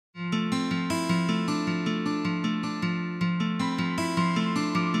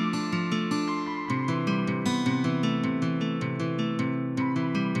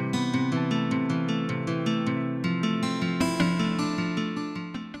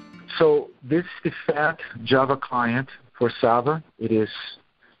So this is the fat Java client for SAVA. It is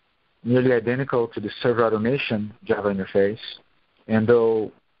nearly identical to the server automation Java interface. And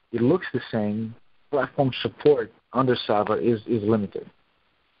though it looks the same, platform support under SAVA is limited.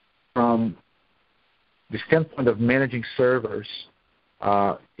 From the standpoint of managing servers,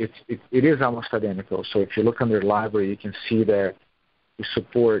 it is almost identical. So if you look under the library, you can see that we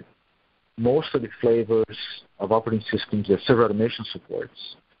support most of the flavors of operating systems that server automation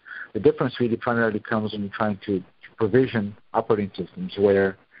supports. The difference really primarily comes when you're trying to provision operating systems,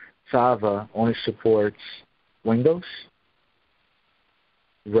 where SAVA only supports Windows,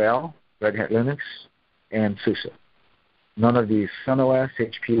 RHEL, Red Hat Linux, and SUSE. None of these SunOS,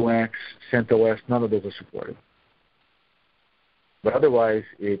 HP UX, CentOS, none of those are supported. But otherwise,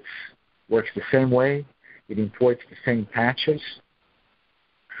 it works the same way. It imports the same patches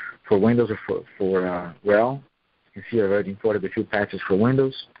for Windows or for RHEL. You can see I've already imported a few patches for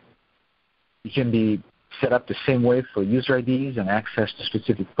Windows. It can be set up the same way for user IDs and access to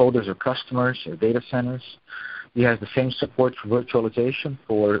specific folders or customers or data centers. It has the same support for virtualization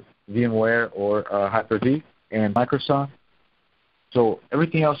for VMware or Hyper-V and Microsoft. So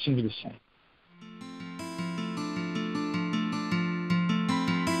everything else seems the same.